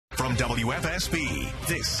From WFSB,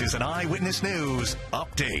 this is an Eyewitness News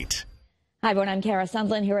Update. Hi, everyone. I'm Kara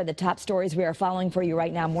Sundlin. Here are the top stories we are following for you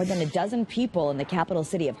right now. More than a dozen people in the capital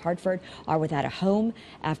city of Hartford are without a home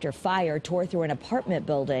after fire tore through an apartment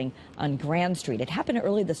building on Grand Street. It happened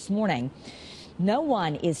early this morning. No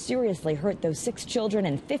one is seriously hurt, though 6 children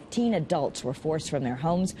and 15 adults were forced from their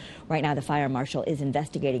homes. Right now, the fire marshal is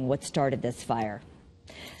investigating what started this fire.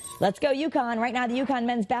 Let's go UConn. Right now, the UConn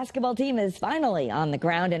men's basketball team is finally on the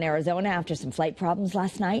ground in Arizona after some flight problems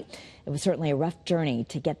last night. It was certainly a rough journey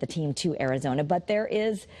to get the team to Arizona, but there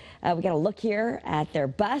is, we got a look here at their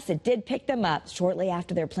bus. It did pick them up shortly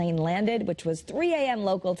after their plane landed, which was 3 a.m.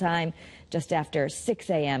 local time, just after 6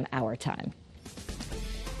 a.m. our time.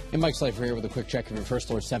 And Mike Slifer here with a quick check of your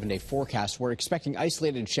First Alert 7-day forecast. We're expecting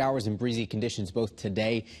isolated showers and breezy conditions both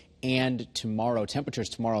today and tomorrow. Temperatures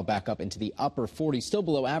tomorrow back up into the upper 40s, still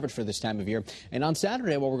below average for this time of year. And on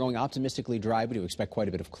Saturday, while we're going optimistically dry, we do expect quite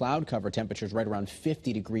a bit of cloud cover. Temperatures right around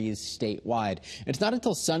 50 degrees statewide. And it's not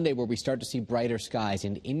until Sunday where we start to see brighter skies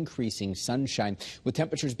and increasing sunshine, with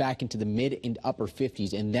temperatures back into the mid and upper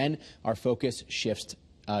 50s. And then our focus shifts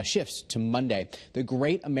to Monday. The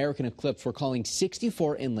Great American Eclipse, we're calling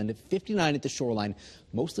 64 inland, 59 at the shoreline.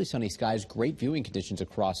 Mostly sunny skies, great viewing conditions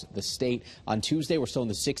across the state. On Tuesday, we're still in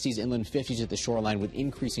the 60s, inland 50s at the shoreline with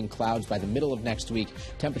increasing clouds by the middle of next week.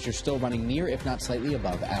 Temperatures still running near, if not slightly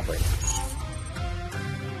above average.